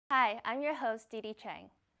Hi, I'm your host, Dee Chang.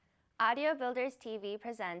 Audio Builders TV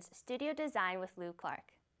presents Studio Design with Lou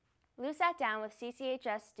Clark. Lou sat down with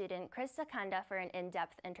CCHS student Chris Secunda for an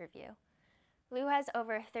in-depth interview. Lou has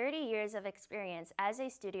over 30 years of experience as a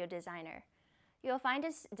studio designer. You'll find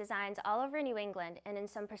his designs all over New England and in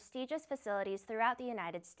some prestigious facilities throughout the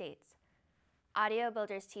United States. Audio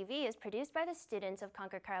Builders TV is produced by the students of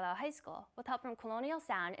Concord Carlisle High School with help from Colonial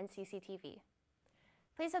Sound and CCTV.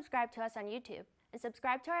 Please subscribe to us on YouTube and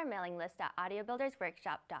subscribe to our mailing list at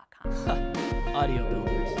audiobuildersworkshop.com. Audio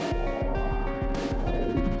Builders.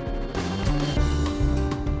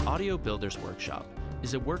 Audio Builders Workshop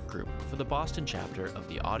is a work group for the Boston chapter of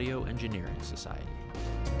the Audio Engineering Society.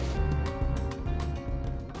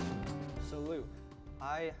 So Lou,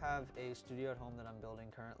 I have a studio at home that I'm building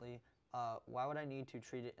currently. Why would I need to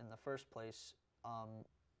treat it in the first place?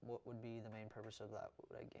 What would be the main purpose of that? What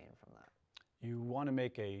would I gain from that? You want to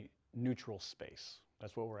make a neutral space.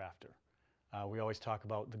 That's what we're after. We always talk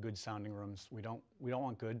about the good sounding rooms. We don't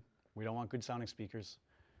want good sounding speakers.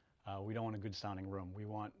 We don't want a good sounding room. We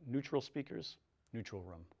want neutral speakers, neutral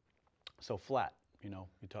room. So flat, we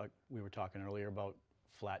were talking earlier about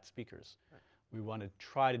flat speakers. Right. We want to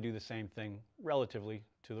try to do the same thing relatively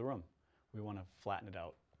to the room. We want to flatten it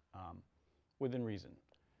out within reason.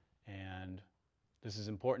 And this is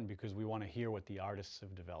important because we want to hear what the artists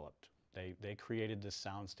have developed. They created this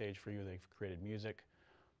sound stage for you. They've created music,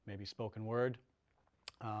 maybe spoken word.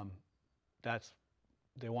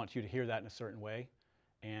 They want you to hear that in a certain way.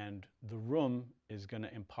 And the room is going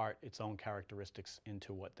to impart its own characteristics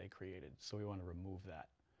into what they created. So we want to remove that.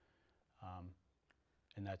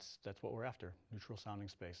 And that's what we're after, neutral sounding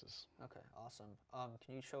spaces. Okay, awesome.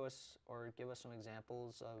 Can you show us or give us some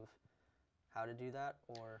examples of how to do that,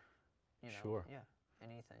 or, Sure. Yeah,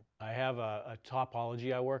 anything. I have a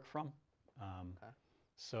topology I work from. Okay.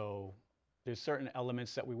 So there's certain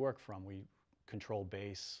elements that we work from. We control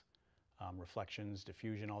bass, reflections,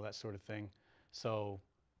 diffusion, all that sort of thing. So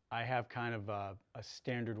I have kind of a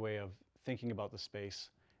standard way of thinking about the space,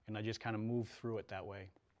 and I just kind of move through it that way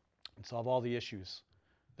and solve all the issues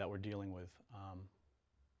that we're dealing with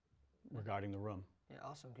regarding the room. Yeah,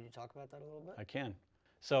 awesome. Can you talk about that a little bit? I can.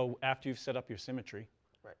 So after you've set up your symmetry,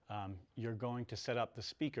 right. You're going to set up the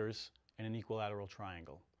speakers in an equilateral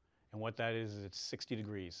triangle. And what that is it's 60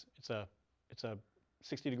 degrees. It's a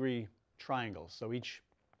 60-degree triangle, so each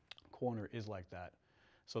corner is like that.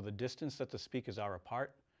 So the distance that the speakers are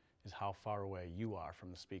apart is how far away you are from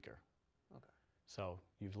the speaker. Okay. So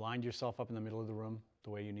you've lined yourself up in the middle of the room the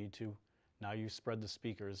way you need to. Now you spread the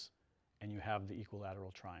speakers and you have the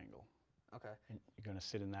equilateral triangle. Okay. And you're going to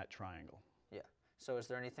sit in that triangle. Yeah. So is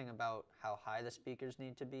there anything about how high the speakers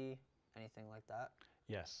need to be? Anything like that?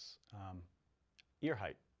 Yes. Ear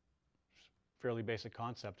height. Fairly basic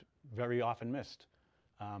concept, very often missed.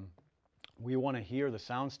 We want to hear the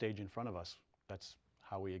sound stage in front of us. That's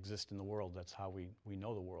how we exist in the world. That's how we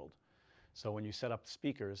know the world. So when you set up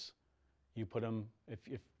speakers, you put them,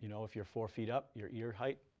 if you're 4 feet up, your ear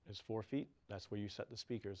height is 4 feet. That's where you set the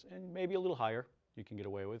speakers. And maybe a little higher you can get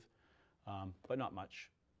away with, but not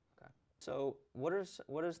much. Okay. So what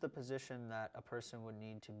is the position that a person would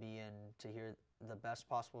need to be in to hear the best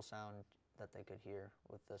possible sound that they could hear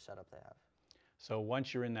with the setup they have? So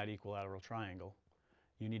once you're in that equilateral triangle,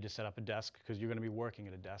 you need to set up a desk because you're going to be working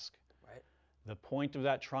at a desk. Right. The point of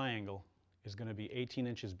that triangle is going to be 18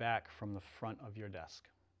 inches back from the front of your desk.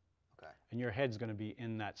 Okay. And your head's going to be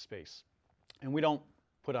in that space. And we don't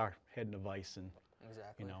put our head in a vise and,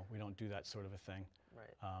 exactly. We don't do that sort of a thing.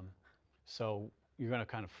 Right. So you're going to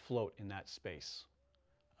kind of float in that space.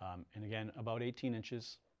 And again, about 18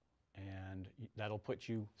 inches, and that'll put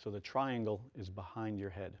you, so the triangle is behind your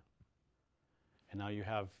head. And now you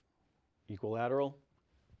have equilateral,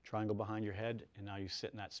 triangle behind your head, and now you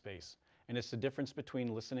sit in that space. And it's the difference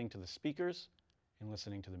between listening to the speakers and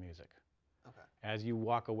listening to the music. Okay. As you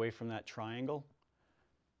walk away from that triangle,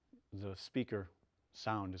 the speaker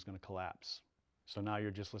sound is going to collapse. So now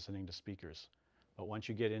you're just listening to speakers. But once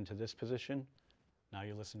you get into this position, now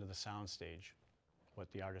you listen to the sound stage,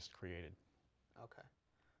 what the artist created. Okay.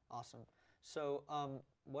 Awesome. So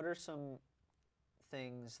what are some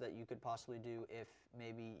things that you could possibly do if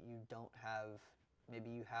maybe you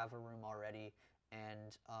have a room already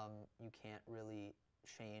and you can't really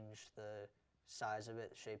change the size of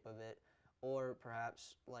it, the shape of it, or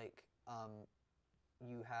perhaps like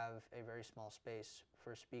you have a very small space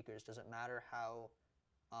for speakers. Does it matter how,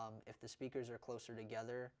 if the speakers are closer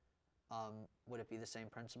together, would it be the same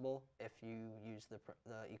principle if you use the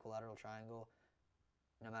equilateral triangle?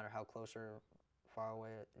 No matter how close or far away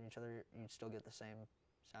at each other, you'd still get the same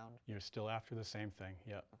sound? You're still after the same thing,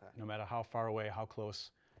 yeah. Okay. No matter how far away, how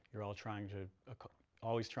close, You're all trying to,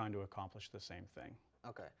 always trying to accomplish the same thing.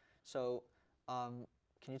 Okay. So,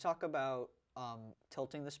 can you talk about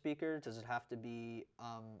tilting the speaker? Does it have to be,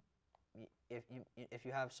 if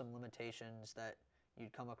you have some limitations that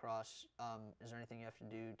you'd come across, is there anything you have to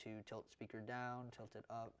do to tilt the speaker down, tilt it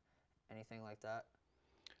up, anything like that?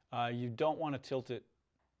 You don't want to tilt it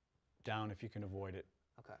down if you can avoid it.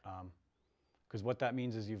 Okay. Because what that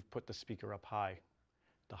means is you've put the speaker up high.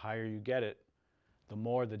 The higher you get it, the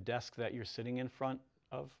more the desk that you're sitting in front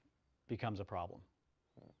of becomes a problem.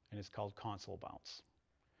 And it's called console bounce.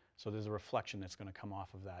 So there's a reflection that's going to come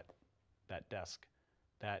off of that desk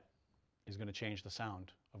that is going to change the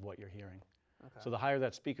sound of what you're hearing. Okay. So the higher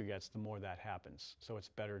that speaker gets, the more that happens. So it's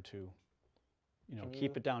better to,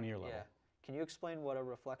 keep it down ear level. Yeah. Can you explain what a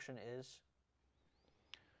reflection is?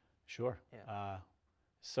 Sure. Yeah.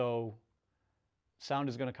 So sound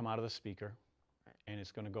is going to come out of the speaker, Right. and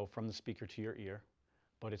it's going to go from the speaker to your ear,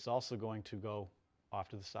 but it's also going to go off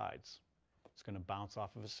to the sides. It's going to bounce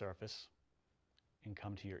off of a surface and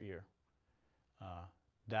come to your ear.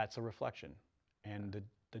 That's a reflection, and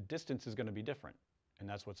the distance is going to be different, and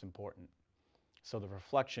that's what's important. So the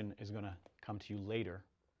reflection is going to come to you later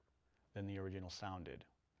than the original sound did.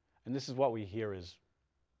 And this is what we hear as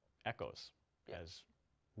echoes, Yeah. as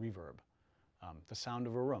reverb. The sound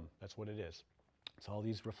of a room, that's what it is. It's all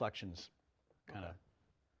these reflections kind of. Okay.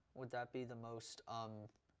 Would that be the most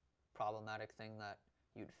problematic thing that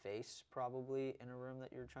you'd face probably in a room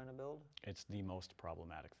that you're trying to build? It's the most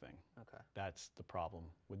problematic thing. Okay. That's the problem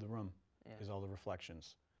with the room, Yeah. is all the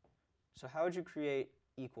reflections. So how would you create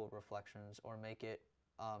equal reflections or make it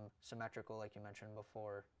symmetrical like you mentioned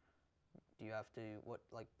before? Do you have to, what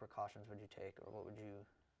like precautions would you take, or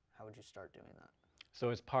how would you start doing that? So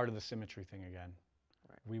it's part of the symmetry thing again.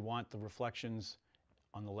 Right. We want the reflections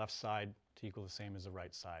on the left side to equal the same as the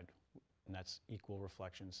right side, and that's equal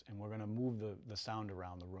reflections. And we're going to move the sound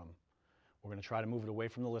around the room. We're going to try to move it away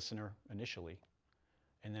from the listener initially,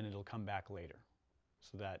 and then it'll come back later.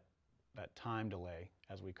 So that time delay,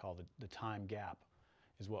 as we call the time gap,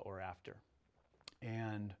 is what we're after.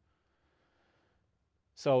 And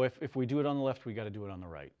so if we do it on the left, we got to do it on the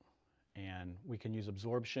right. And we can use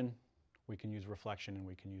absorption, we can use reflection, and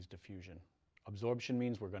we can use diffusion. Absorption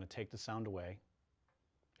means we're going to take the sound away.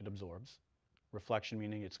 It absorbs. Reflection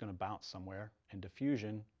meaning it's going to bounce somewhere. And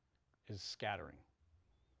diffusion is scattering.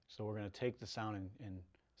 So we're going to take the sound and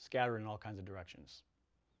scatter it in all kinds of directions.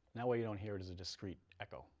 And that way you don't hear it as a discrete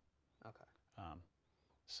echo. Okay.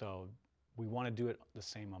 So we want to do it the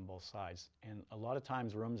same on both sides. And a lot of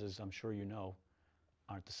times rooms, as I'm sure you know,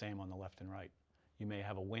 aren't the same on the left and right. You may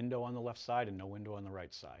have a window on the left side and no window on the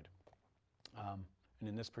right side. And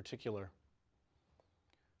in this particular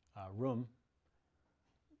room,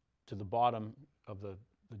 to the bottom of the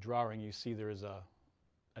drawing, you see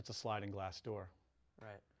that's a sliding glass door.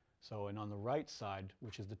 Right. So, and on the right side,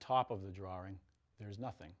 which is the top of the drawing, there's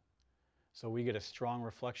nothing. So we get a strong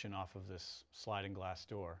reflection off of this sliding glass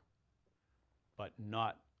door, but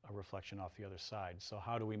not a reflection off the other side. So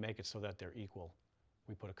how do we make it so that they're equal?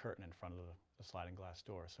 We put a curtain in front of the sliding glass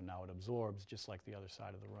door, so now it absorbs just like the other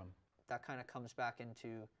side of the room. That kind of comes back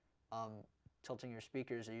into tilting your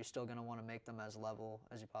speakers. Are you still going to want to make them as level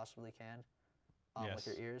as you possibly can Yes.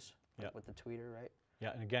 with your ears, like Yep. with the tweeter, right?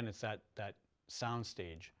 Yeah, and again, it's that sound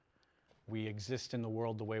stage. We exist in the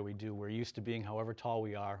world the way we do. We're used to being however tall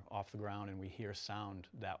we are off the ground, and we hear sound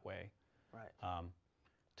that way. Right.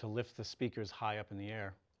 To lift the speakers high up in the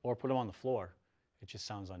air or put them on the floor, it just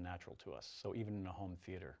sounds unnatural to us. So even in a home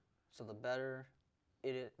theater. So the better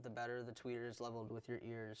the tweeter is leveled with your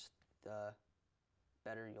ears, the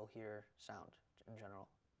better you'll hear sound in general.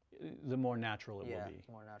 The more natural it will be.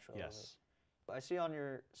 Yeah, more natural it will be. Yes. I see on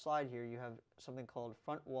your slide here you have something called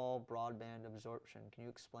front wall broadband absorption. Can you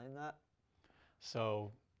explain that?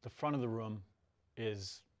 So the front of the room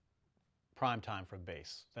is prime time for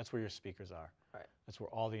bass. That's where your speakers are. Right. That's where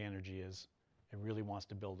all the energy is. It really wants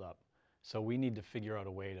to build up. So we need to figure out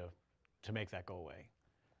a way to make that go away.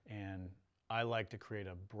 And I like to create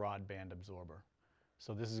a broadband absorber.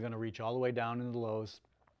 So this is going to reach all the way down into the lows,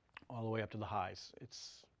 all the way up to the highs.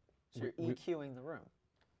 So you're EQing the room.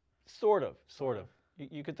 Sort of.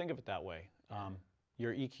 You could think of it that way.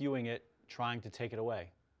 You're EQing it, trying to take it away.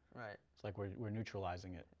 Right. It's like we're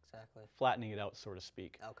neutralizing it, Exactly. flattening it out, so to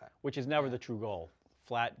speak. Okay. Which is never the true goal.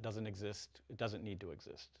 Flat doesn't exist. It doesn't need to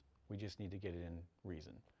exist. We just need to get it in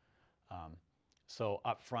reason. So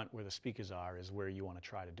up front where the speakers are is where you want to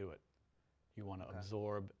try to do it. You want to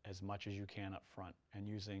absorb as much as you can up front,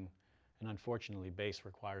 and unfortunately bass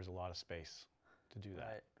requires a lot of space to do that.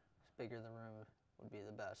 Right. The bigger the room would be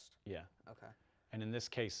the best. Yeah. Okay. And in this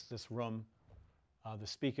case, this room, The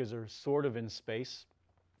speakers are sort of in space.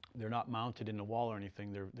 They're not mounted in the wall or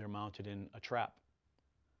anything. They're mounted in a trap.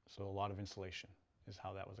 So a lot of insulation is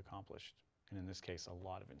how that was accomplished. And in this case, a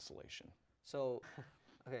lot of insulation. So,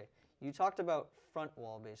 okay, you talked about front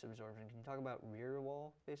wall bass absorption. Can you talk about rear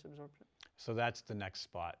wall bass absorption? So that's the next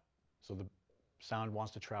spot. So the sound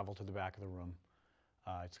wants to travel to the back of the room.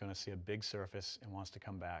 It's going to see a big surface and wants to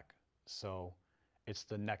come back. So it's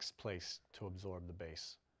the next place to absorb the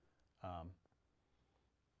bass.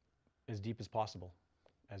 As deep as possible,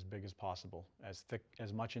 as big as possible, as thick,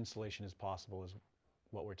 as much insulation as possible is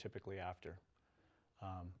what we're typically after.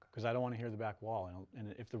 Because I don't want to hear the back wall.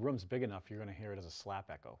 And if the room's big enough, you're going to hear it as a slap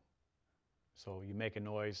echo. So you make a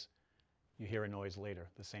noise, you hear a noise later,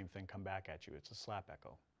 the same thing come back at you. It's a slap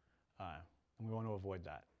echo. And we want to avoid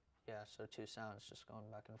that. Yeah, so two sounds just going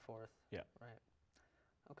back and forth. Yeah. Right.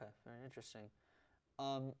 Okay, very interesting.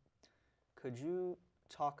 Could you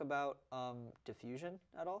talk about diffusion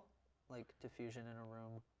at all? Like diffusion in a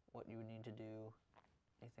room, what you would need to do,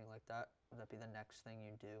 anything like that? Would that be the next thing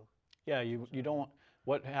you do? Yeah, you don't.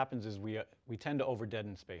 What happens is we tend to over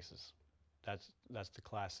deaden spaces. That's the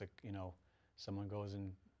classic. You know, someone goes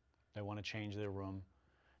in, they want to change their room,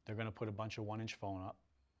 they're going to put a bunch of 1-inch foam up,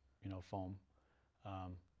 foam.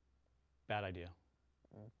 Bad idea.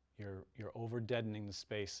 You're over deadening the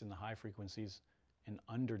space in the high frequencies and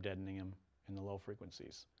under deadening them in the low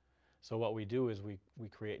frequencies. So what we do is we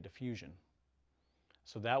create diffusion.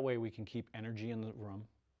 So that way we can keep energy in the room.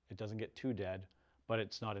 It doesn't get too dead, but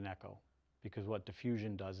it's not an echo, because what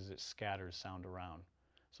diffusion does is it scatters sound around.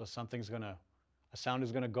 So a sound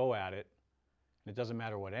is gonna go at it, and it doesn't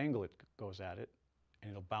matter what angle it goes at it,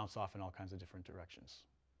 and it'll bounce off in all kinds of different directions.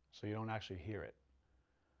 So you don't actually hear it,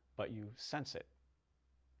 but you sense it.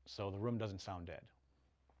 So the room doesn't sound dead.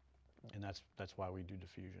 And that's why we do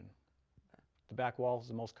diffusion. Okay. The back wall is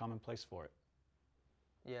the most common place for it.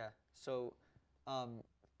 Yeah, so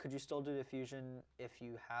could you still do diffusion if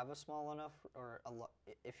you have a small enough, or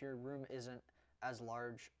if your room isn't as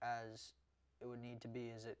large as it would need to be?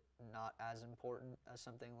 Is it not as important as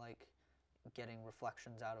something like getting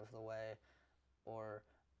reflections out of the way, or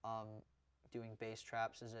doing bass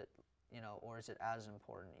traps? Is it, or is it as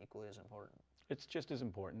important, equally as important? It's just as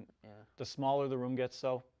important. Yeah. The smaller the room gets,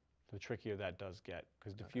 though, the trickier that does get,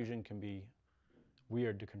 because diffusion can be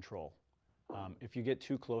weird to control. If you get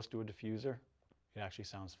too close to a diffuser, it actually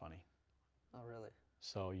sounds funny. Oh, really?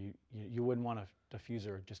 So you wouldn't want a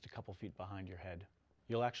diffuser just a couple feet behind your head.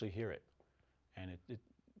 You'll actually hear it, and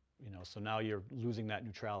so now you're losing that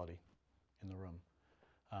neutrality in the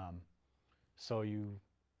room. So you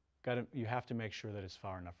have to make sure that it's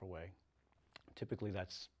far enough away. Typically,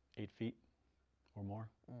 that's 8 feet or more.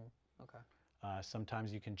 Okay.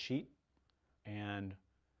 Sometimes you can cheat, and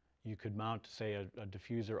you could mount, say, a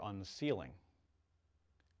diffuser on the ceiling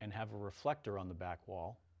and have a reflector on the back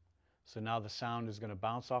wall. So now the sound is going to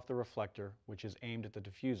bounce off the reflector, which is aimed at the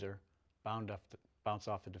diffuser, bounce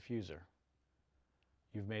off the diffuser.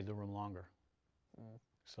 You've made the room longer.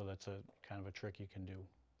 So that's a kind of a trick you can do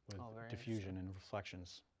with diffusion and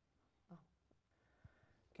reflections. Oh.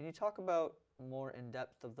 Can you talk about more in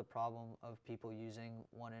depth of the problem of people using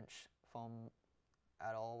 1-inch foam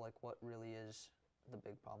at all? Like, what really is the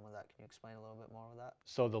big problem with that? Can you explain a little bit more of that?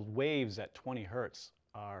 So the waves at 20 hertz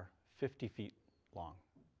are 50 feet long.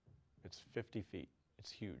 It's 50 feet.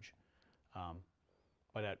 It's huge.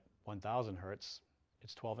 But at 1,000 hertz,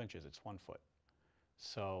 it's 12 inches. It's 1 foot.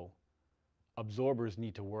 So absorbers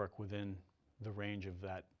need to work within the range of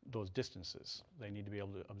those distances. They need to be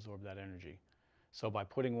able to absorb that energy. So by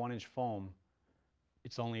putting 1-inch foam,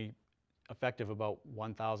 it's only effective about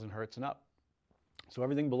 1,000 hertz and up. So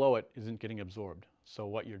everything below it isn't getting absorbed. So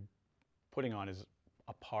what you're putting on is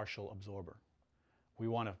a partial absorber. We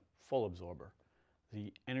want a full absorber.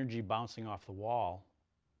 The energy bouncing off the wall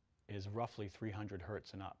is roughly 300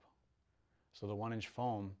 hertz and up. So the 1-inch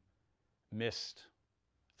foam missed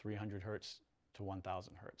 300 hertz to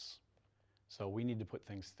 1,000 hertz. So we need to put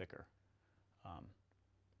things thicker.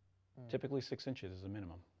 Typically 6 inches is the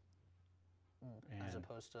minimum. As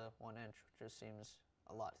opposed to 1 inch, which just seems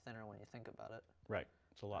a lot thinner when you think about it. Right,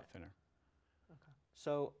 it's a lot thinner. Okay.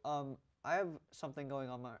 So I have something going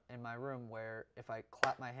on in my room where if I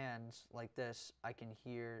clap my hands like this, I can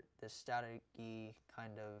hear this staticky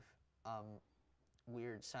kind of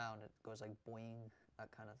weird sound. It goes like boing, that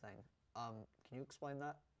kind of thing. Can you explain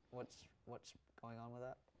that? What's going on with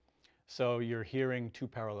that? So you're hearing two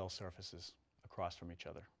parallel surfaces across from each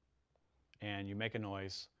other, and you make a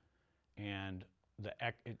noise, and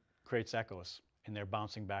it creates echoes, and they're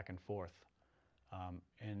bouncing back and forth,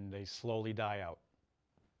 and they slowly die out,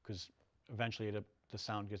 because eventually the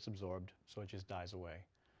sound gets absorbed, so it just dies away.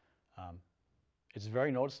 It's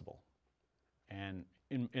very noticeable. And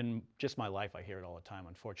in just my life, I hear it all the time.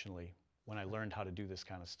 Unfortunately, when I learned how to do this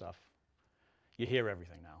kind of stuff, you hear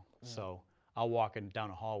everything now. So I'll walk down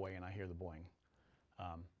a hallway and I hear the boing.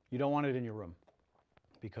 You don't want it in your room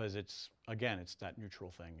because it's, again, it's that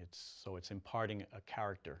neutral thing. So it's imparting a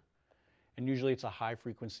character. And usually it's a high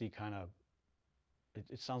frequency kind of,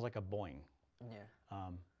 it sounds like a boing. Yeah.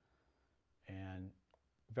 And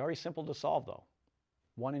very simple to solve though.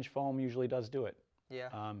 1-inch foam usually does do it.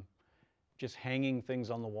 Yeah. Just hanging things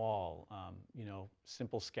on the wall, you know,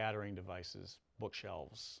 simple scattering devices,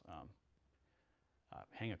 bookshelves,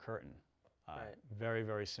 hang a curtain. Right. Very,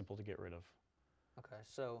 very simple to get rid of. Okay,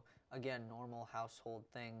 so again, normal household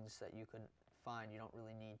things that you could find. You don't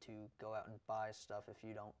really need to go out and buy stuff if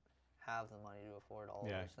you don't have the money to afford all of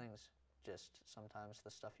those things. Just sometimes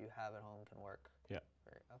the stuff you have at home can work. Yeah.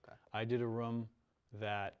 Okay. I did a room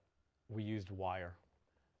that we used wire.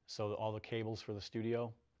 So all the cables for the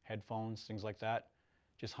studio, headphones, things like that,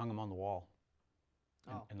 just hung them on the wall.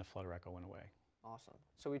 And the flutter echo went away. Awesome.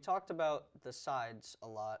 So we talked about the sides a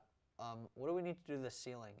lot. What do we need to do to the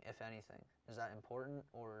ceiling, if anything? Is that important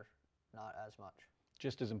or not as much?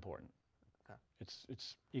 Just as important. Okay.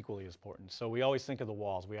 It's equally as important. So we always think of the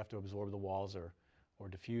walls. We have to absorb the walls or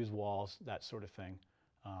diffuse walls, that sort of thing.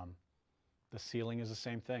 The ceiling is the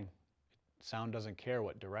same thing. Sound doesn't care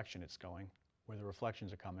what direction it's going, where the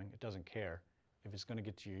reflections are coming. It doesn't care. If it's going to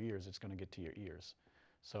get to your ears, it's going to get to your ears.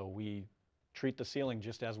 So we treat the ceiling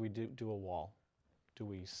just as we do a wall. Do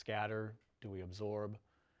we scatter? Do we absorb?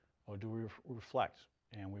 Or do we reflect?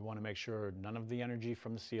 And we want to make sure none of the energy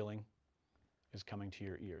from the ceiling is coming to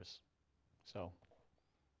your ears. So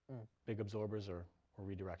big absorbers or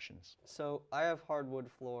redirections. So I have hardwood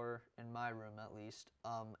floor in my room at least,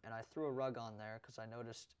 and I threw a rug on there because I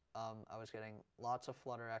noticed I was getting lots of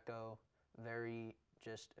flutter echo,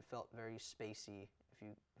 it felt very spacey,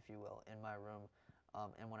 if you will, in my room.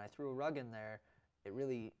 And when I threw a rug in there, it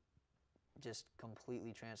really just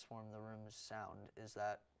completely transformed the room's sound. Is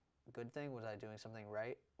that a good thing? Was I doing something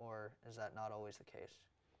right, or is that not always the case?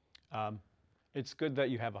 It's good that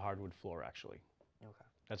you have a hardwood floor, actually. Okay.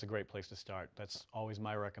 That's a great place to start. That's always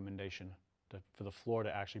my recommendation, for the floor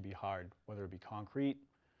to actually be hard, whether it be concrete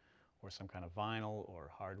or some kind of vinyl or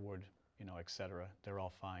hardwood, you know, etc. They're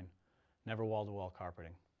all fine. Never wall-to-wall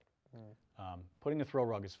carpeting. Putting a throw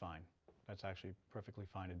rug is fine. That's actually perfectly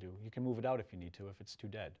fine to do. You can move it out if you need to, if it's too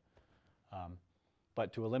dead.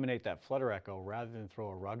 But to eliminate that flutter echo, rather than throw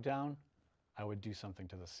a rug down, I would do something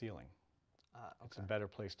to the ceiling. Okay. It's a better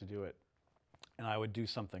place to do it. And I would do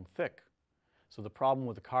something thick. So the problem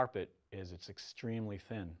with the carpet is it's extremely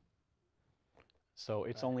thin. So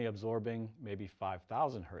it's only absorbing maybe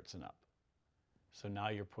 5,000 hertz and up. So now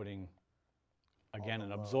you're putting, again,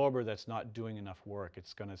 an absorber that's not doing enough work.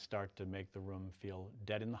 It's going to start to make the room feel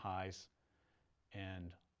dead in the highs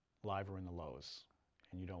and liver in the lows.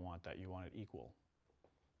 And you don't want that. You want it equal.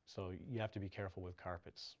 So you have to be careful with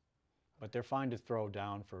carpets. But they're fine to throw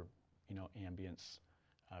down for, you know, ambience,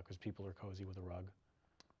 because people are cozy with a rug.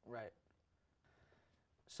 Right.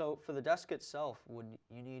 So for the desk itself, would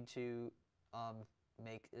you need to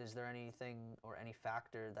is there anything or any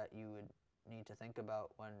factor that you would need to think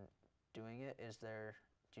about when doing it?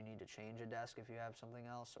 Do you need to change a desk if you have something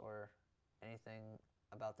else, or anything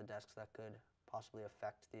about the desks that could possibly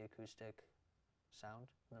affect the acoustic sound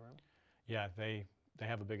in the room? Yeah, they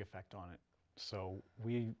have a big effect on it. So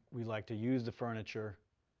we like to use the furniture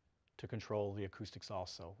to control the acoustics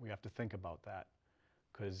also. We have to think about that,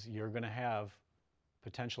 because you're going to have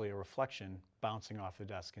potentially a reflection bouncing off the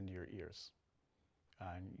desk into your ears.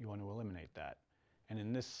 And you want to eliminate that. And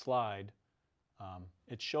in this slide,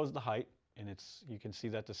 it shows the height, and you can see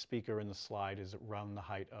that the speaker in the slide is around the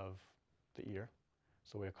height of the ear.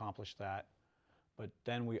 So we accomplished that. But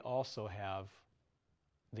then we also have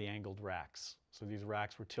the angled racks. So these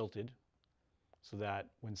racks were tilted so that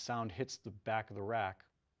when sound hits the back of the rack,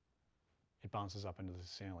 it bounces up into the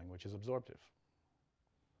ceiling, which is absorptive.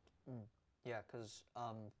 Yeah, because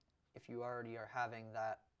if you already are having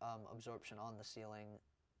that absorption on the ceiling,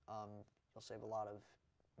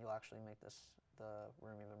 you'll actually make the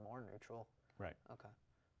room even more neutral. Right. Okay.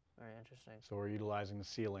 Very interesting. So we're utilizing the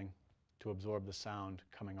ceiling to absorb the sound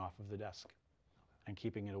coming off of the desk and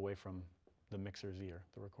keeping it away from the mixer's ear,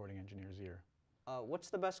 the recording engineer's ear. What's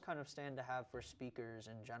the best kind of stand to have for speakers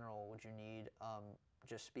in general? Would you need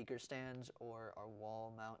just speaker stands, or are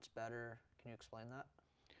wall mounts better? Can you explain that?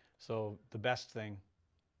 So the best thing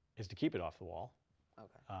is to keep it off the wall.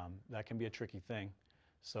 Okay. That can be a tricky thing.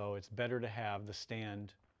 So it's better to have the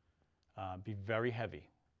stand be very heavy.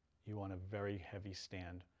 you want a very heavy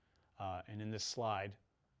stand. And in this slide,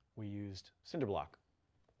 we used cinder block.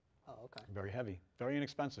 Oh, okay. Very heavy, very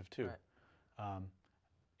inexpensive too. Right.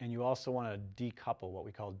 And you also want to decouple, what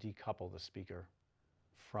we call decouple the speaker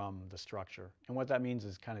from the structure. And what that means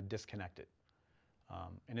is kind of disconnect it.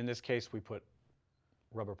 And in this case, we put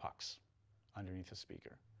rubber pucks underneath the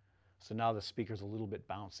speaker. So now the speaker's a little bit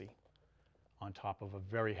bouncy on top of a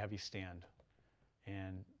very heavy stand.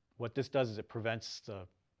 And what this does is it prevents the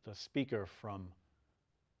speaker from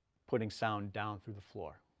putting sound down through the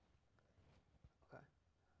floor. Okay.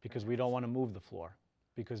 Because we don't want to move the floor.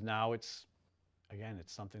 Because now it's, again,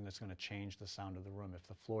 it's something that's going to change the sound of the room. If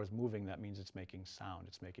the floor is moving, that means it's making sound,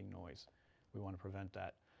 it's making noise. We want to prevent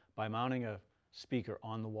that. By mounting a speaker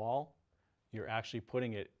on the wall, you're actually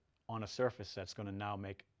putting it on a surface that's going to now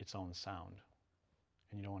make its own sound.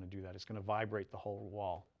 And you don't want to do that. It's going to vibrate the whole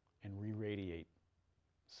wall and re-radiate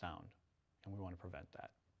sound. And we want to prevent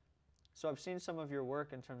that. So I've seen some of your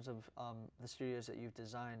work in terms of the studios that you've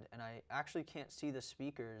designed, and I actually can't see the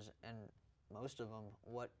speakers in most of them.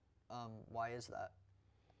 Why is that?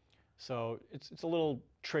 So it's a little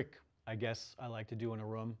trick, I guess, I like to do in a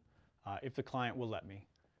room, if the client will let me.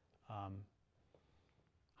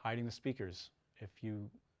 Hiding the speakers.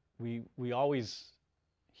 We always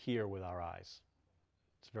hear with our eyes.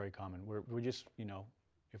 It's very common. We're just,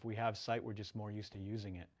 if we have sight, we're just more used to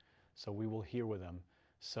using it. So we will hear with them.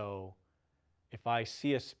 So if I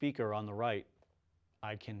see a speaker on the right,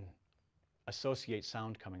 I can associate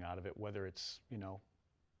sound coming out of it, whether it's,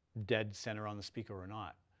 dead center on the speaker or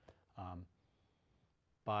not.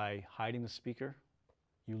 By hiding the speaker,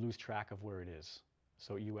 you lose track of where it is.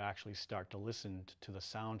 So you actually start to listen to the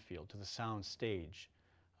sound field, to the sound stage.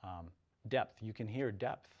 Depth, you can hear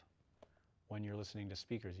depth when you're listening to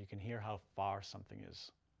speakers. You can hear how far something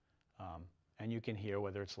is. And you can hear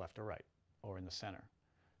whether it's left or right or in the center.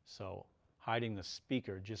 So hiding the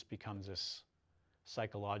speaker just becomes this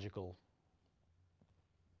psychological,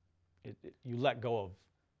 you let go of,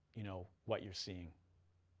 what you're seeing.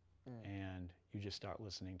 And you just start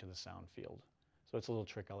listening to the sound field. So it's a little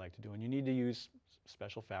trick I like to do. And you need to use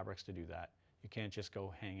special fabrics to do that. You can't just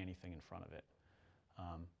go hang anything in front of it.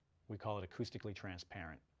 We call it acoustically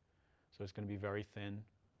transparent. So it's going to be very thin.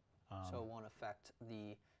 So it won't affect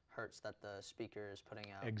the hertz that the speaker is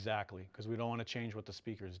putting out? Exactly, because we don't want to change what the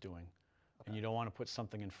speaker is doing. Okay. And you don't want to put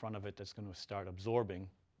something in front of it that's going to start absorbing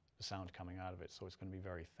the sound coming out of it. So it's going to be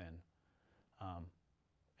very thin.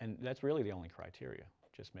 And that's really the only criteria,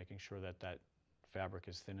 just making sure that that fabric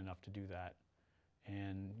is thin enough to do that.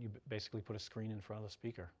 And you basically put a screen in front of the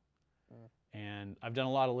speaker. And I've done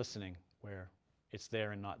a lot of listening where it's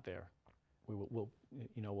there and not there.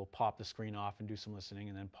 We'll pop the screen off and do some listening,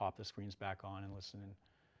 and then pop the screens back on and listen.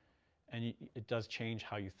 And it does change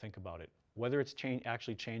how you think about it. Whether it's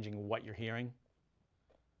actually changing what you're hearing,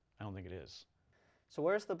 I don't think it is. So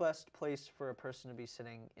where's the best place for a person to be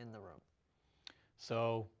sitting in the room?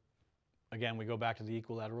 So again, we go back to the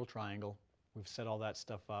equilateral triangle. We've set all that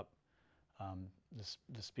stuff up.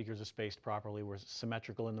 The speakers are spaced properly. We're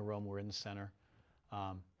symmetrical in the room. We're in the center.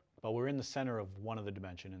 But we're in the center of one of the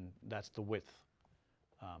dimension, and that's the width.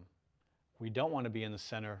 We don't want to be in the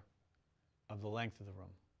center of the length of the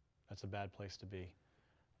room. That's a bad place to be.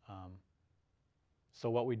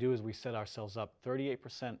 So what we do is we set ourselves up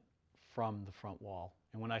 38% from the front wall.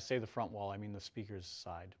 And when I say the front wall, I mean the speaker's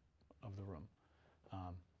side of the room.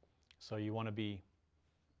 So you want to be,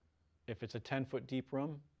 if it's a 10-foot deep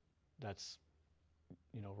room, that's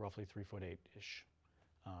roughly 3'8"-ish.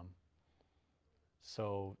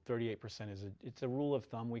 So 38% it's a rule of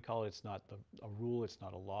thumb. We call it. It's not a rule. It's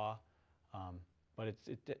not a law, but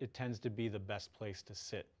it tends to be the best place to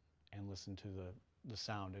sit and listen to the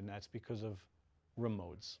sound, and that's because of room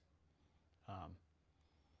modes.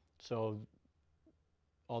 So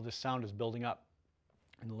all this sound is building up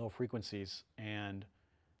in the low frequencies, and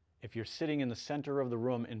if you're sitting in the center of the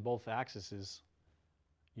room in both axes,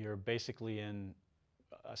 you're basically in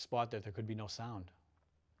a spot that there could be no sound.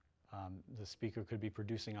 The speaker could be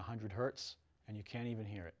producing 100 hertz and you can't even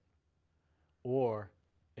hear it. Or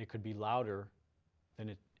it could be louder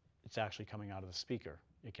than it's actually coming out of the speaker.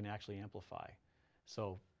 It can actually amplify.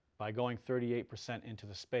 So by going 38% into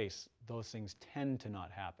the space, those things tend to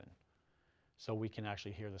not happen. So we can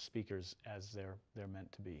actually hear the speakers as they're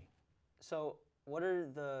meant to be. So what are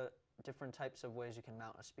the different types of ways you can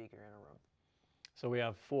mount a speaker in a room? So we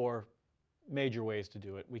have 4 major ways to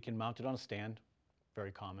do it. We can mount it on a stand,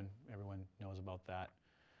 very common. Everyone knows about that.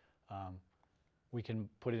 We can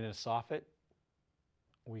put it in a soffit.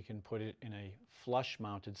 We can put it in a flush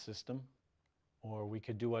mounted system, or we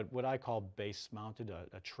could do what I call base mounted,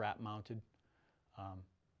 a trap mounted.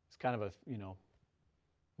 it's kind of a, you know,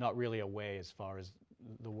 not really a way as far as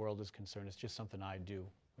the world is concerned. It's just something I do,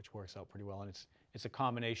 which works out pretty well. And it's a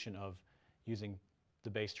combination of using the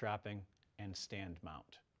base trapping and stand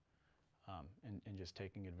mount, and just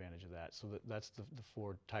taking advantage of that. So that's the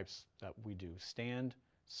 4 types that we do: stand,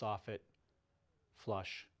 soffit,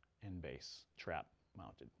 flush, and base trap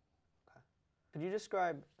mounted. Okay. Could you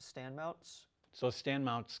describe stand mounts? So stand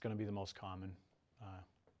mount's going to be the most common.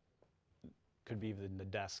 Could be even the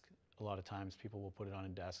desk. A lot of times people will put it on a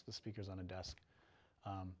desk, the speaker's on a desk.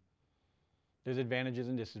 There's advantages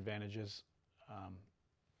and disadvantages.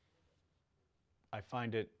 I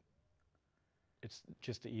find it's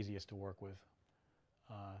just the easiest to work with.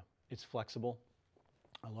 It's flexible.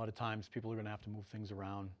 A lot of times people are going to have to move things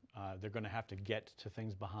around. They're going to have to get to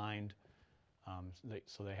things behind,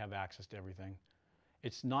 so they have access to everything.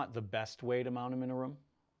 It's not the best way to mount them in a room.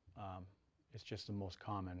 It's just the most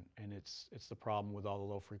common, and it's the problem with all the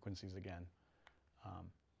low frequencies again.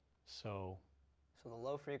 So the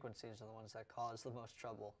low frequencies are the ones that cause the most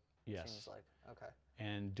trouble. Yes. Seems like. Okay.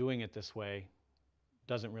 And doing it this way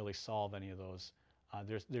doesn't really solve any of those.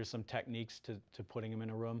 There's some techniques to putting them in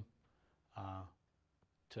a room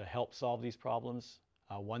to help solve these problems.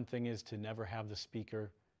 One thing is to never have the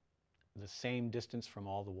speaker the same distance from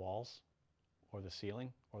all the walls or the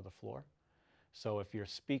ceiling or the floor. So if your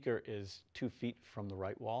speaker is 2 feet from the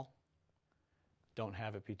right wall, don't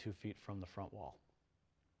have it be 2 feet from the front wall.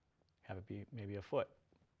 Have it be maybe a foot.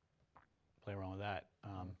 Play around with that.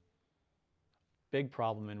 Big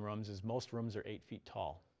problem in rooms is most rooms are 8 feet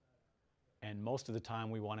tall. And most of the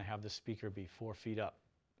time we want to have the speaker be 4 feet up,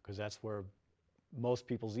 because that's where most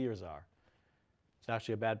people's ears are. It's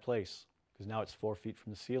actually a bad place, because now it's 4 feet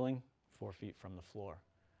from the ceiling, 4 feet from the floor.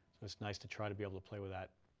 So it's nice to try to be able to play with that.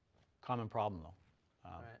 Common problem though.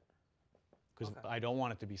 Because Okay. I don't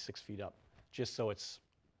want it to be 6 feet up, just so it's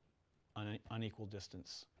unequal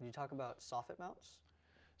distance. Can you talk about soffit mounts?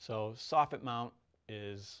 So soffit mount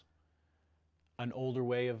is an older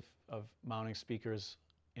way of mounting speakers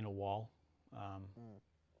in a wall.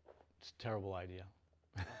 It's a terrible idea.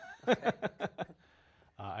 Okay.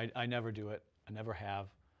 I never do it. I never have.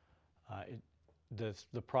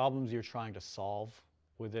 The problems you're trying to solve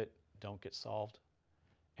with it don't get solved,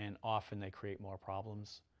 and often they create more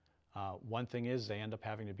problems. One thing is they end up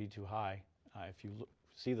having to be too high. If you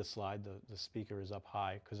see the slide, the speaker is up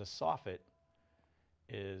high, because a soffit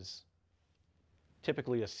is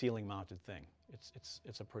typically a ceiling mounted thing.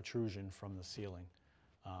 It's a protrusion from the ceiling.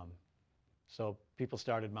 So people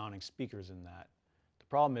started mounting speakers in that. The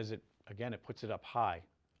problem is, it puts it up high,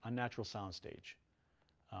 unnatural soundstage.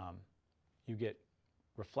 You get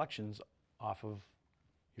reflections off of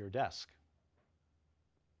your desk,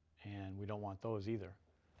 and we don't want those either.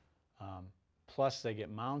 Plus, they get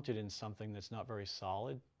mounted in something that's not very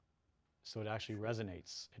solid, so it actually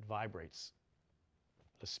resonates, it vibrates.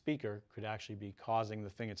 The speaker could actually be causing the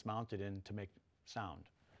thing it's mounted in to make sound,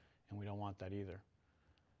 and we don't want that either.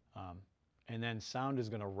 And then sound is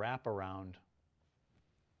going to wrap around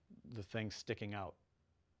the thing sticking out.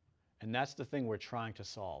 And that's the thing we're trying to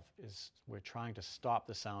solve, is we're trying to stop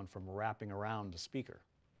the sound from wrapping around the speaker.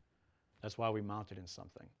 That's why we mount it in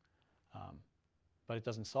something. But it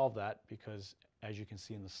doesn't solve that, because, as you can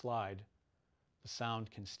see in the slide, the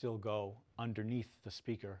sound can still go underneath the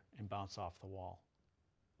speaker and bounce off the wall.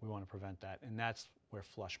 We want to prevent that, and that's where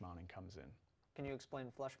flush mounting comes in. Can you explain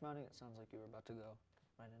flush mounting? It sounds like you were about to go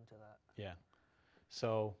right into that. Yeah.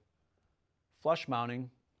 So flush mounting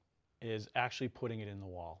is actually putting it in the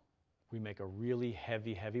wall. We make a really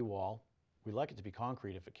heavy, heavy wall. We like it to be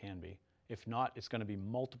concrete if it can be. If not, it's going to be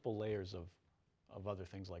multiple layers of other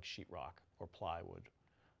things like sheetrock or plywood.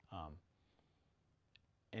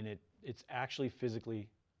 And it's actually physically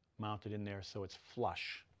mounted in there, so it's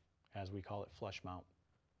flush, as we call it, flush mount,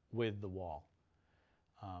 with the wall.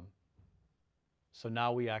 So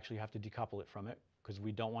now we actually have to decouple it from it, because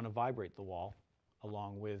we don't want to vibrate the wall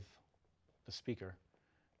along with the speaker.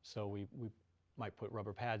 So we might put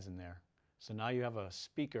rubber pads in there. So now you have a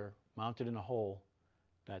speaker mounted in a hole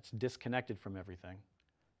that's disconnected from everything,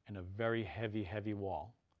 and a very heavy, heavy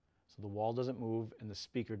wall. So the wall doesn't move, and the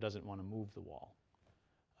speaker doesn't want to move the wall.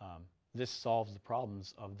 This solves the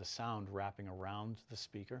problems of the sound wrapping around the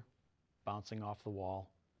speaker, bouncing off the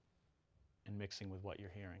wall, and mixing with what you're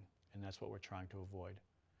hearing. And that's what we're trying to avoid.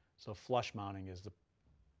 So flush mounting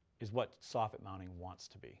is what soffit mounting wants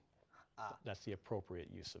to be. That's the appropriate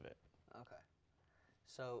use of it. Okay.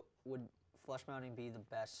 So would flush mounting be the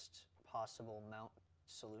best possible mount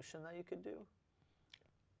solution that you could do?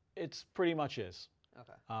 It's pretty much is.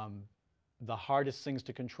 Okay. The hardest things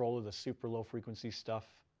to control are the super low frequency stuff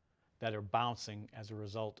that are bouncing as a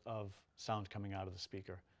result of sound coming out of the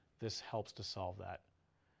speaker. This helps to solve that.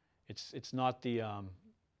 It's not the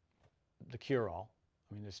cure-all.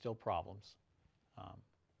 I mean, there's still problems,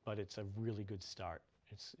 but it's a really good start.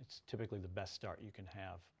 It's typically the best start you can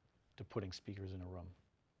have to putting speakers in a room.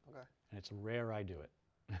 Okay. And it's rare I do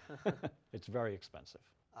it. It's very expensive.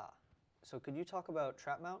 So could you talk about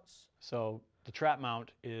trap mounts? So the trap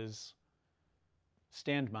mount is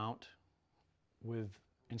stand mount with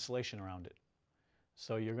insulation around it.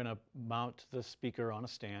 So you're going to mount the speaker on a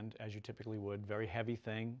stand as you typically would, very heavy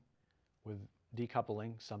thing with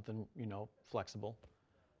decoupling, something, you know, flexible.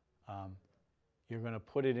 You're going to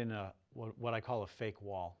put it in what I call a fake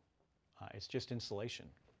wall. It's just insulation.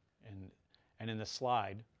 And in the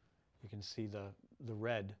slide, you can see the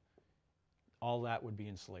red. All that would be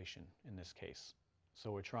insulation in this case.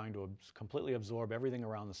 So we're trying to completely absorb everything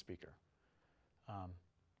around the speaker.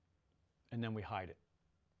 And then we hide it.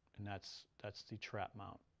 And that's the trap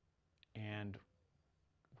mount. And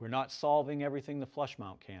we're not solving everything the flush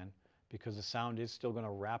mount can, because the sound is still going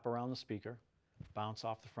to wrap around the speaker, bounce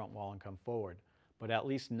off the front wall, and come forward. But at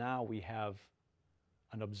least now we have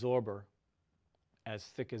an absorber as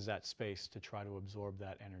thick as that space to try to absorb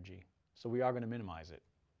that energy. So we are going to minimize it.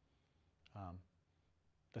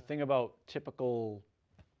 The thing about typical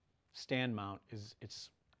stand mount is it's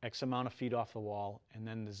X amount of feet off the wall, and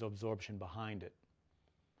then there's absorption behind it.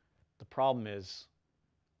 The problem is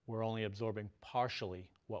we're only absorbing partially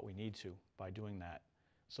what we need to by doing that.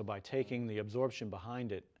 So by taking the absorption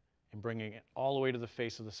behind it and bringing it all the way to the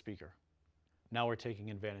face of the speaker, now we're taking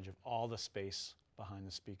advantage of all the space behind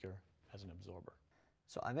the speaker as an absorber.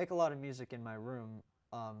 So I make a lot of music in my room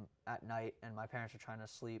at night, and my parents are trying to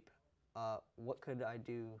sleep. What could I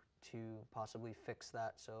do to possibly fix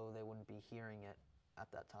that so they wouldn't be hearing it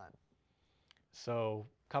at that time? So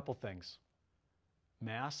a couple things.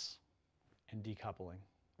 Mass and decoupling.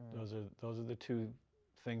 Those are the two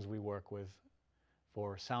things we work with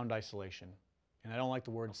for sound isolation. And I don't like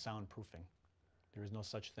the word soundproofing. There is no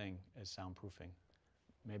such thing as soundproofing,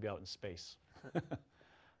 maybe out in space.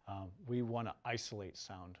 We want to isolate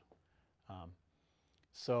sound.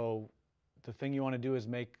 So the thing you want to do is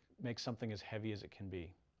make something as heavy as it can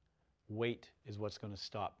be. Weight is what's going to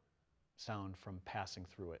stop sound from passing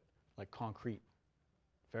through it. Like concrete,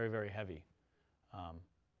 very, very heavy.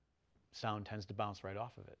 Sound tends to bounce right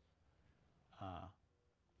off of it.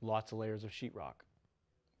 Lots of layers of sheetrock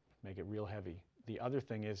make it real heavy. The other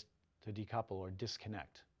thing is to decouple or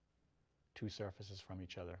disconnect two surfaces from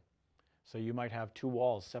each other. So you might have two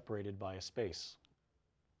walls separated by a space,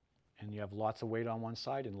 and you have lots of weight on one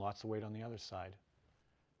side and lots of weight on the other side.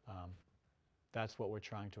 That's what we're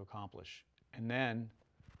trying to accomplish. And then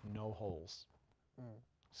no holes.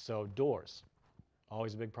 So doors,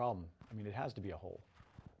 always a big problem. I mean, it has to be a hole.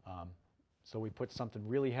 So we put something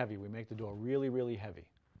really heavy. We make the door really, really heavy.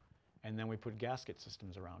 And then we put gasket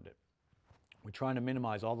systems around it. We're trying to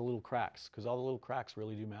minimize all the little cracks, because all the little cracks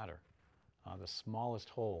really do matter. The smallest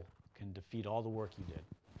hole can defeat all the work you did.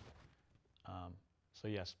 So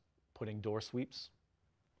yes, putting door sweeps.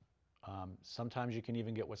 Sometimes you can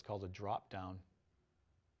even get what's called a drop-down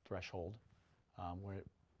threshold, where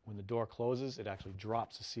when the door closes, it actually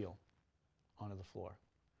drops a seal onto the floor.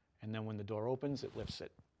 And then when the door opens, it lifts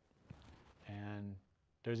it. And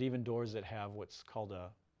there's even doors that have what's called a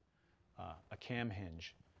cam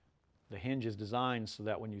hinge. The hinge is designed so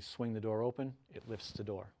that when you swing the door open, it lifts the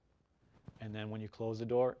door. And then when you close the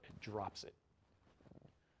door, it drops it.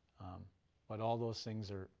 But all those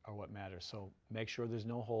things are what matters. So make sure there's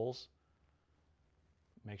no holes.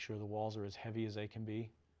 Make sure the walls are as heavy as they can be.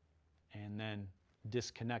 And then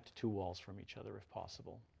disconnect two walls from each other if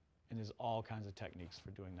possible. And there's all kinds of techniques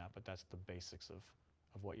for doing that, but that's the basics of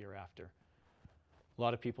what you're after. A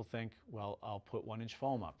lot of people think, well, I'll put 1-inch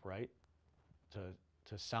foam up, right,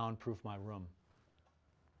 to soundproof my room.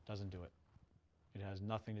 Doesn't do it. It has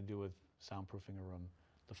nothing to do with soundproofing a room.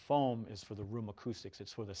 The foam is for the room acoustics.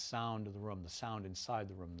 It's for the sound of the room, the sound inside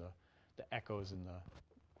the room, the echoes and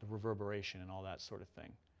the reverberation and all that sort of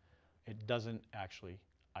thing. It doesn't actually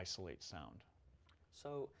isolate sound.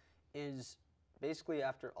 So is basically,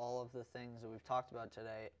 after all of the things that we've talked about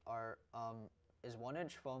today, is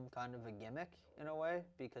 1-inch foam kind of a gimmick in a way?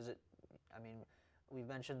 Because we've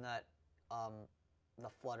mentioned that the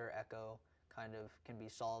flutter echo kind of can be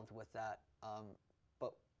solved with that,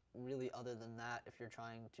 but really other than that, if you're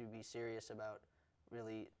trying to be serious about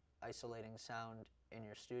really isolating sound in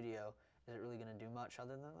your studio, is it really going to do much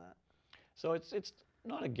other than that? So it's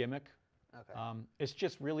not a gimmick. Okay. It's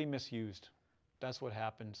just really misused. That's what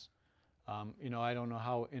happens. You know, I don't know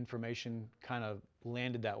how information kind of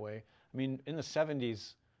landed that way. I mean, in the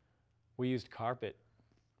 70s, We used carpet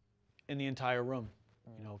in the entire room.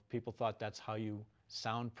 You know, people thought that's how you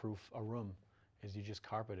soundproof a room, is you just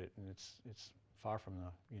carpet it, and it's far from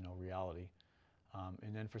the, you know, reality.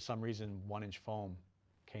 And then for some reason, 1-inch foam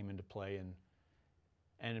came into play,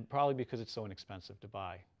 and probably because it's so inexpensive to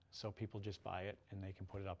buy. So people just buy it and they can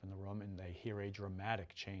put it up in the room and they hear a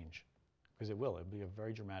dramatic change, because it'll be a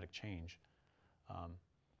very dramatic change.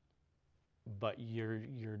 But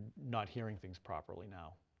you're not hearing things properly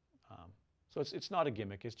now. So it's not a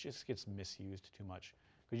gimmick, it just gets misused too much,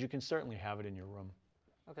 because you can certainly have it in your room.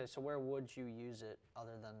 Okay, so where would you use it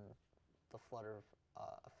other than the flutter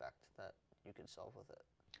effect that you could solve with it?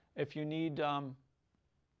 If you need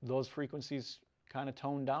those frequencies kind of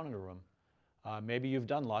toned down in a room, maybe you've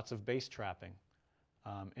done lots of bass trapping,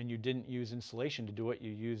 and you didn't use insulation to do it,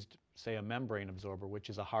 you used, say, a membrane absorber, which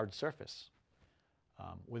is a hard surface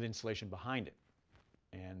with insulation behind it,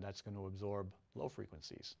 and that's going to absorb low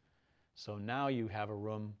frequencies. So now you have a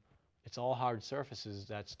room, it's all hard surfaces,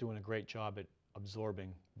 that's doing a great job at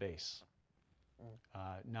absorbing bass.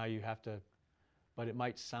 Now you have to, but it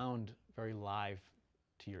might sound very live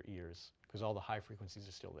to your ears because all the high frequencies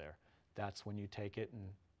are still there. That's when you take it and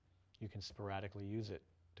you can sporadically use it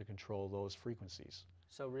to control those frequencies.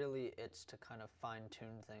 So really it's to kind of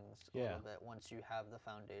fine-tune things a little bit once you have the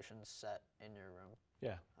foundation set in your room.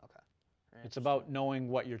 Yeah. Okay. It's about knowing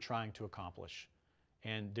what you're trying to accomplish,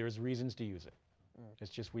 and there's reasons to use it. It's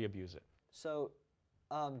just we abuse it. So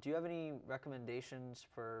do you have any recommendations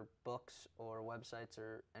for books or websites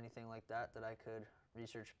or anything like that that I could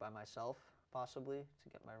research by myself, possibly, to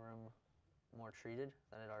get my room more treated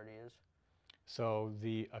than it already is? So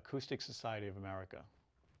the Acoustics Society of America,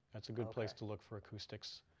 that's a good place to look for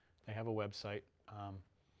acoustics. They have a website,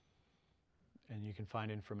 and you can find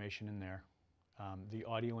information in there. The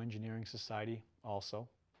Audio Engineering Society also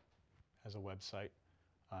has a website,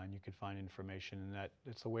 and you can find information, and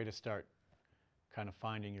it's a way to start kind of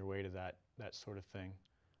finding your way to that sort of thing.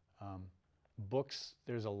 Books,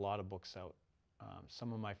 there's a lot of books out.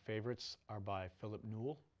 Some of my favorites are by Philip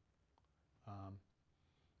Newell.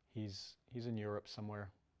 He's in Europe somewhere,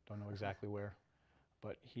 don't know exactly where,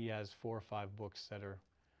 but he has 4 or 5 books that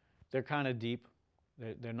they're kind of deep.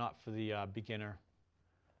 They're not for the beginner,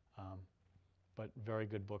 but very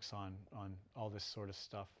good books on all this sort of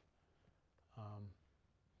stuff.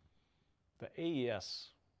 The AES,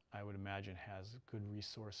 I would imagine, has good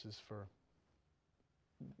resources for,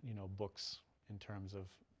 you know, books in terms of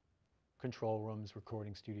control rooms,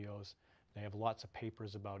 recording studios. They have lots of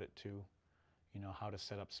papers about it too, you know, how to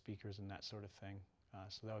set up speakers and that sort of thing.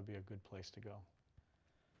 So that would be a good place to go.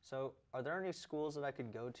 So are there any schools that I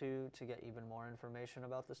could go to get even more information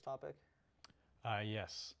about this topic?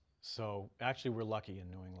 Yes. So actually we're lucky in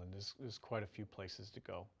New England. There's quite a few places to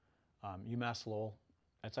go. UMass Lowell,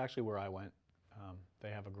 that's actually where I went. They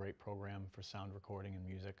have a great program for sound recording and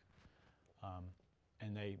music.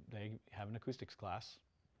 And they have an acoustics class.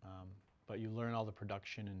 But you learn all the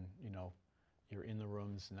production and, you know, you're in the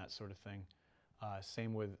rooms and that sort of thing.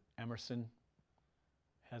 Same with Emerson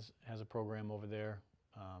has a program over there.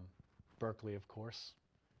 Berkeley, of course.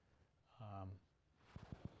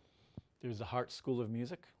 There's the Hart School of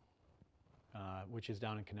Music, which is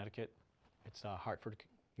down in Connecticut. It's Hartford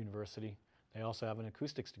University. They also have an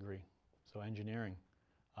acoustics degree, so engineering.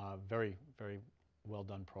 Very, very well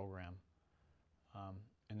done program.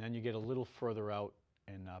 And then you get a little further out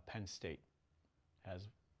in Penn State, has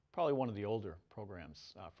probably one of the older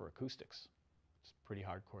programs for acoustics. It's pretty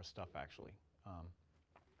hardcore stuff, actually.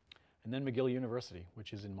 And then McGill University,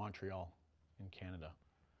 which is in Montreal, in Canada.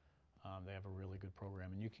 They have a really good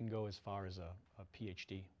program, and you can go as far as a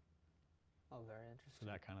PhD. Oh, very interesting. For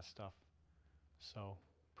that kind of stuff. So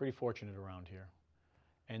pretty fortunate around here.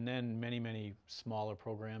 And then many, many smaller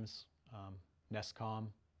programs. NESCOM,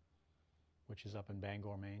 which is up in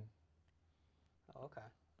Bangor, Maine. Oh, okay.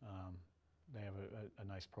 They have a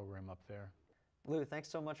nice program up there. Lou, thanks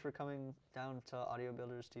so much for coming down to Audio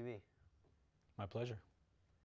Builders TV. My pleasure.